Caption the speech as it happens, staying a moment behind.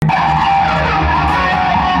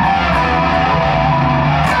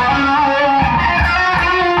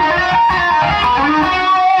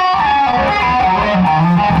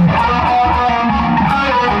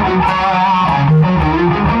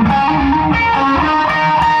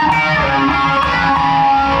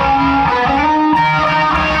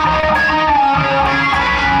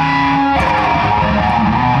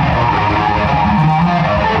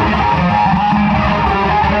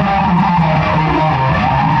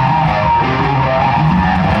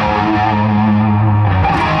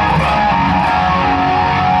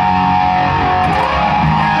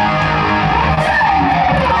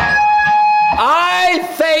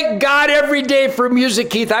music,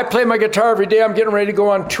 Keith. I play my guitar every day. I'm getting ready to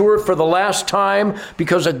go on tour for the last time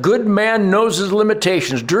because a good man knows his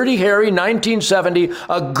limitations. Dirty Harry, 1970.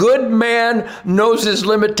 A good man knows his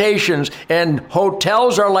limitations, and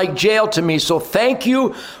hotels are like jail to me. So thank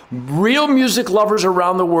you, real music lovers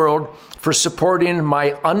around the world, for supporting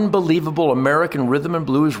my unbelievable American rhythm and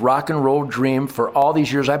blues rock and roll dream for all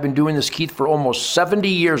these years. I've been doing this, Keith, for almost 70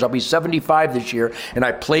 years. I'll be 75 this year, and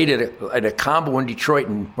I played at a combo in Detroit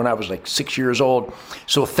when I was like 6 years old.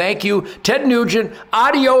 So thank you. Ted Nugent,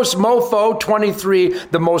 Adios Mofo 23,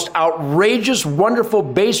 the most outrageous, wonderful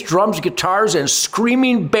bass, drums, guitars, and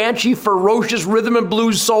screaming, banshee, ferocious rhythm and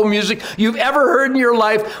blues soul music you've ever heard in your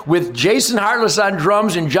life, with Jason Hartless on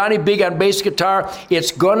drums and Johnny Big on bass guitar.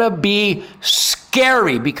 It's gonna be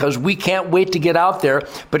scary because we can't wait to get out there.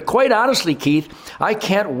 But quite honestly, Keith, I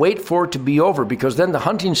can't wait for it to be over, because then the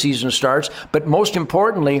hunting season starts. But most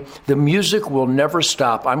importantly, the music will never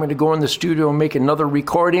stop. I'm going to go in the studio and make another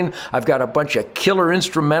recording. I've got a bunch of killer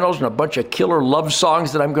instrumentals and a bunch of killer love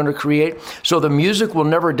songs that I'm going to create. So the music will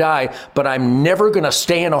never die, but I'm never going to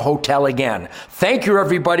stay in a hotel again. Thank you,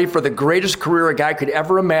 everybody, for the greatest career a guy could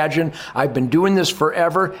ever imagine. I've been doing this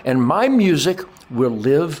forever, and my music will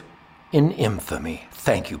live in infamy.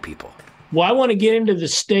 Thank you, people. Well, I want to get into the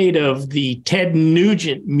state of the Ted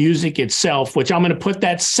Nugent music itself, which I'm going to put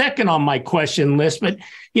that second on my question list. But,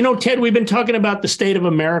 Ted, we've been talking about the state of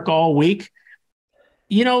America all week.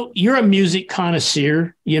 You're a music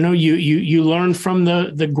connoisseur. You learn from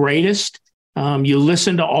the greatest. You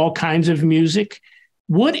listen to all kinds of music.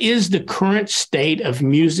 What is the current state of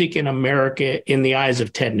music in America in the eyes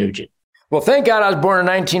of Ted Nugent? Well, thank God I was born in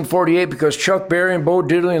 1948, because Chuck Berry and Bo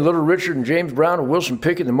Diddley and Little Richard and James Brown and Wilson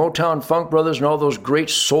Pickett and the Motown Funk Brothers and all those great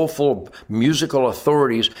soulful musical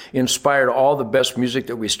authorities inspired all the best music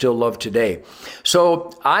that we still love today. So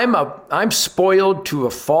I'm spoiled to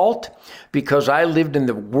a fault, because I lived in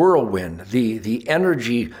the whirlwind, the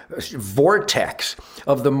energy vortex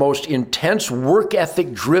of the most intense work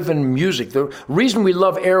ethic driven music. The reason we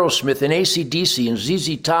love Aerosmith and AC/DC and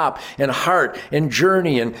ZZ Top and Heart and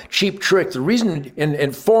Journey and Cheap Trick, the reason,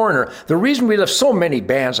 and Foreigner, the reason we love so many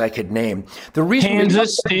bands I could name. The reason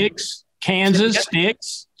Kansas Sticks,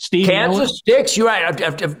 Steve Kansas Miller. Sticks, you're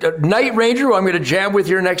right. Night Ranger, who I'm going to jam with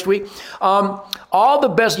here next week. All the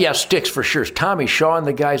best, Sticks for sure. Tommy Shaw and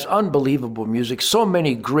the guys, unbelievable music. So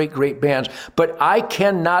many great, great bands. But I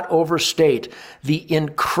cannot overstate the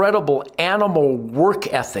incredible animal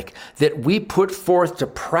work ethic that we put forth to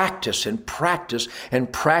practice and practice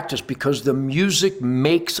and practice, because the music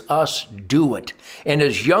makes us do it. And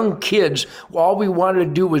as young kids, all we wanted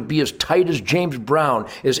to do was be as tight as James Brown,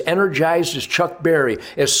 as energized as Chuck Berry,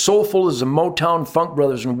 as soulful as the Motown Funk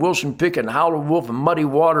Brothers and Wilson Pickett and Howlin' Wolf and Muddy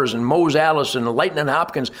Waters and Mose Allison and Lightning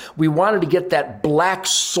Hopkins. We wanted to get that black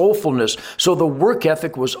soulfulness. So the work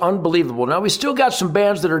ethic was unbelievable. Now, we still got some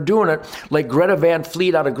bands that are doing it, like Greta Van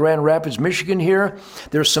Fleet out of Grand Rapids, Michigan here.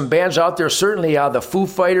 There's some bands out there, certainly the Foo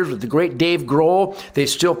Fighters with the great Dave Grohl. They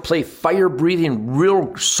still play fire-breathing,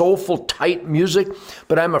 real soulful, tight music.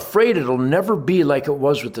 But I'm afraid it'll never be like it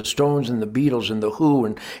was with the Stones and the Beatles and the Who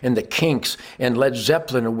and the Kinks and Led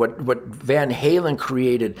Zeppelin, and what Van Halen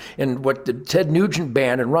created, and what the Ted Nugent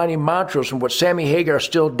Band and Ronnie Montrose, and what Sammy Hagar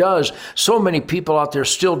still does. So many people out there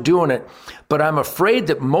still doing it. But I'm afraid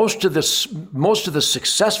that most of the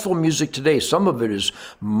successful music today, some of it is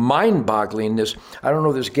mind-boggling. I don't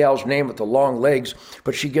know this gal's name with the long legs,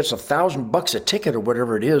 but she gets $1,000 a ticket or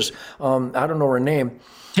whatever it is. I don't know her name.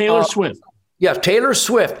 Taylor Swift. Yeah, Taylor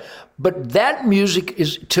Swift. But that music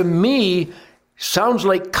is, to me, sounds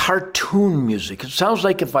like cartoon music. It sounds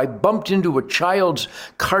like if I bumped into a child's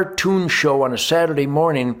cartoon show on a Saturday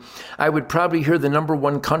morning, I would probably hear the number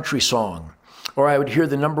one country song, or I would hear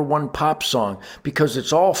the number one pop song, because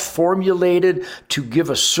it's all formulated to give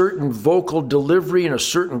a certain vocal delivery and a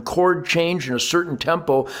certain chord change and a certain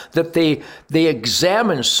tempo that they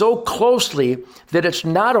examine so closely that it's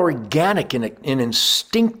not organic and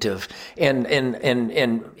instinctive and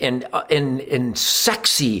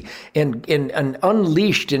sexy and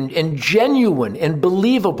unleashed and genuine and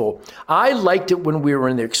believable. I liked it when we were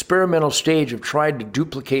in the experimental stage of trying to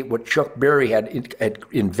duplicate what Chuck Berry had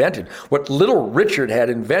invented, what Little Richard had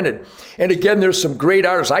invented. And again, there's some great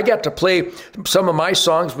artists. I got to play some of my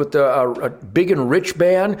songs with the Big and Rich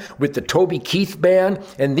Band, with the Toby Keith Band,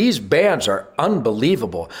 and these bands are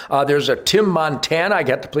unbelievable. There's a Tim Montana. I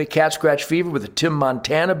got to play Cat Scratch Fever with the Tim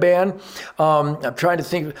Montana Band. I'm trying to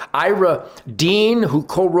think. Ira Dean, who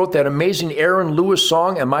co-wrote that amazing Aaron Lewis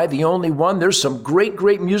song, Am I the Only One? There's some great,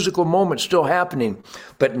 great musical moments still happening,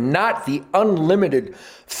 but not the unlimited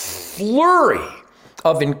flurry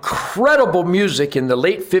of incredible music in the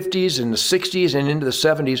late 50s and the 60s and into the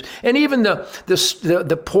 70s, and even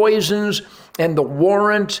the Poisons and the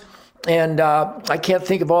Warrant, and I can't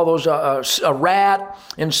think of all those, a Rat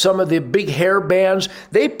and some of the big hair bands.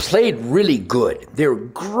 They played really good. They're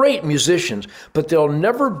great musicians, but there'll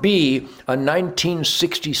never be a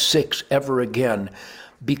 1966 ever again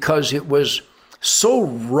because it was so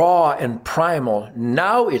raw and primal.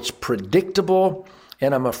 Now it's predictable,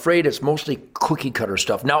 and I'm afraid it's mostly cookie cutter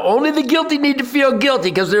stuff. Now, only the guilty need to feel guilty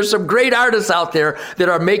because there's some great artists out there that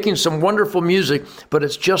are making some wonderful music, but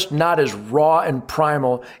it's just not as raw and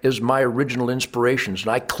primal as my original inspirations, and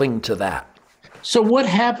I cling to that. So what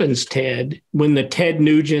happens, Ted, when the Ted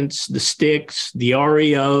Nugents, the Styx, the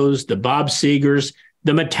REOs, the Bob Segers,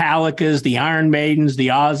 the Metallicas, the Iron Maidens, the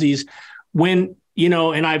Ozzies, when,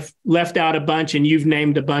 and I've left out a bunch and you've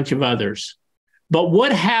named a bunch of others. But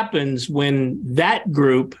what happens when that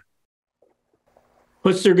group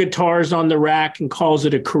puts their guitars on the rack and calls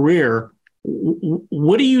it a career?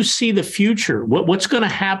 What do you see the future? What's going to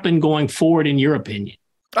happen going forward, in your opinion?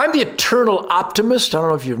 I'm the eternal optimist. I don't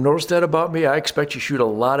know if you've noticed that about me. I expect to shoot a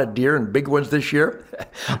lot of deer and big ones this year.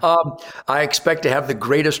 I expect to have the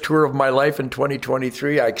greatest tour of my life in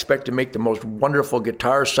 2023. I expect to make the most wonderful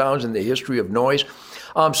guitar sounds in the history of noise.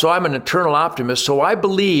 So I'm an eternal optimist. So I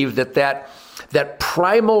believe that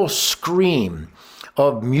primal scream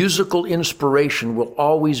of musical inspiration will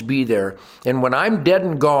always be there. And when I'm dead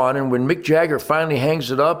and gone, and when Mick Jagger finally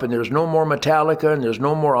hangs it up and there's no more Metallica and there's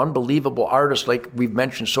no more unbelievable artists like we've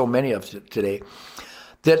mentioned so many of today,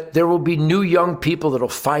 that there will be new young people that'll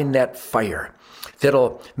find that fire,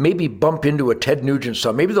 that'll maybe bump into a Ted Nugent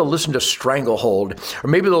song. Maybe they'll listen to Stranglehold, or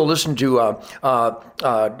maybe they'll listen to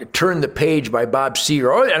Turn the Page by Bob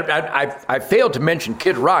Seger. I failed to mention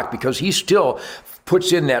Kid Rock because he still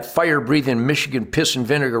puts in that fire-breathing Michigan piss and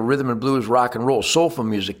vinegar rhythm and blues, rock and roll, soulful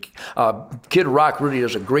music. Kid Rock really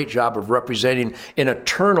does a great job of representing an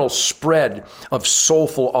eternal spread of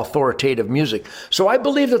soulful, authoritative music. So I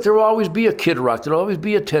believe that there will always be a Kid Rock, there will always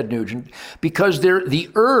be a Ted Nugent, because they're the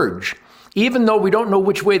urge, even though we don't know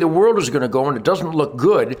which way the world is going to go and it doesn't look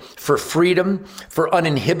good, for freedom, for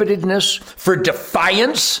uninhibitedness, for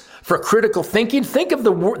defiance, for critical thinking. Think of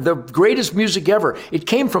the greatest music ever. It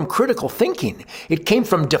came from critical thinking. It came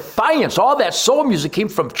from defiance. All that soul music came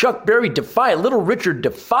from Chuck Berry, defiant, Little Richard,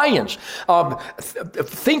 defiance,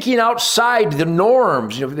 thinking outside the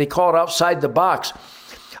norms. They call it outside the box.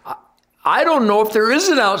 I don't know if there is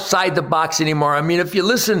an outside the box anymore. I mean, if you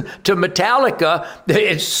listen to Metallica,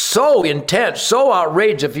 it's so intense, so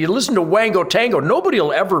outrageous. If you listen to Wango Tango, nobody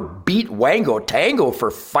will ever beat Wango Tango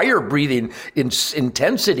for fire-breathing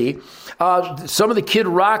intensity. Some of the Kid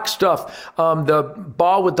Rock stuff, the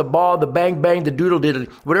ball with the ball, the bang bang, the doodle diddle,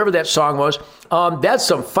 whatever that song was, that's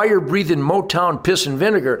some fire-breathing Motown piss and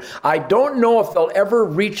vinegar. I don't know if they'll ever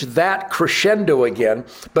reach that crescendo again,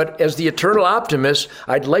 but as the eternal optimist,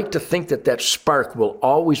 I'd like to think that spark will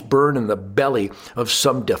always burn in the belly of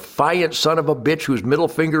some defiant son of a bitch whose middle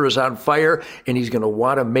finger is on fire, and he's going to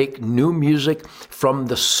want to make new music from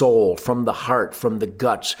the soul, from the heart, from the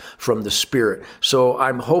guts, from the spirit. So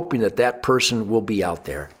I'm hoping that person will be out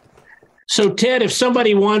there. So, Ted, if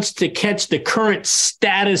somebody wants to catch the current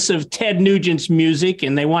status of Ted Nugent's music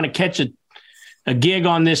and they want to catch a gig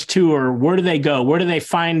on this tour, where do they go? Where do they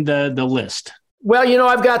find the list? Well,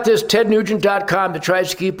 I've got this tednugent.com that tries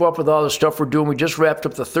to keep up with all the stuff we're doing. We just wrapped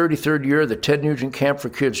up the 33rd year of the Ted Nugent Camp for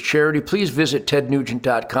Kids charity. Please visit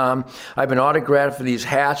tednugent.com. I've been autographed for these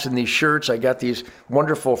hats and these shirts. I got these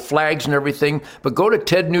wonderful flags and everything. But go to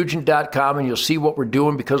tednugent.com and you'll see what we're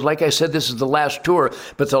doing, because like I said, this is the last tour,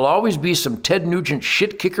 but there'll always be some Ted Nugent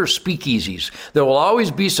shit kicker speakeasies. There will always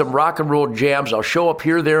be some rock and roll jams. I'll show up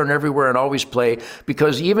here, there, and everywhere and always play,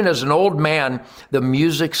 because even as an old man, the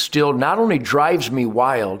music still not only drives me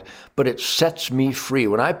wild, but it sets me free.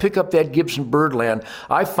 When I pick up that Gibson Birdland,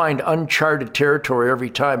 I find uncharted territory every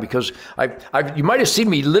time, because you might have seen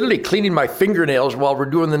me literally cleaning my fingernails while we're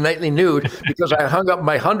doing the Nightly Nuge, because I hung up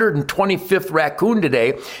my 125th raccoon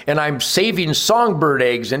today, and I'm saving songbird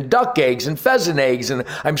eggs and duck eggs and pheasant eggs, and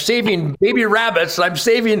I'm saving baby rabbits, and I'm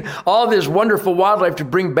saving all this wonderful wildlife to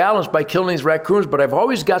bring balance by killing these raccoons, but I've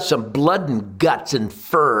always got some blood and guts and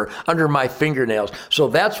fur under my fingernails. So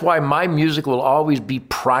that's why my music will always be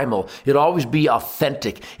primal. It'll always be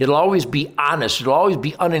authentic. It'll always be honest. It'll always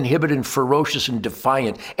be uninhibited and ferocious and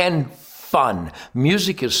defiant and fun.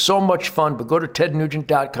 Music is so much fun, but go to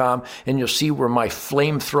tednugent.com and you'll see where my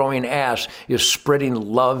flame-throwing ass is spreading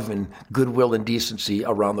love and goodwill and decency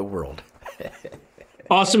around the world.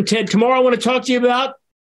 Awesome, Ted. Tomorrow I want to talk to you about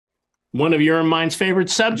one of your and mine's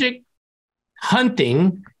favorite subject,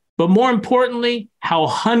 hunting but more importantly, how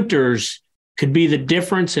hunters could be the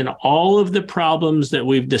difference in all of the problems that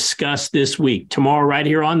we've discussed this week. Tomorrow, right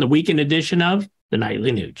here on the weekend edition of the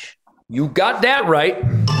Nightly Nuge. You got that right.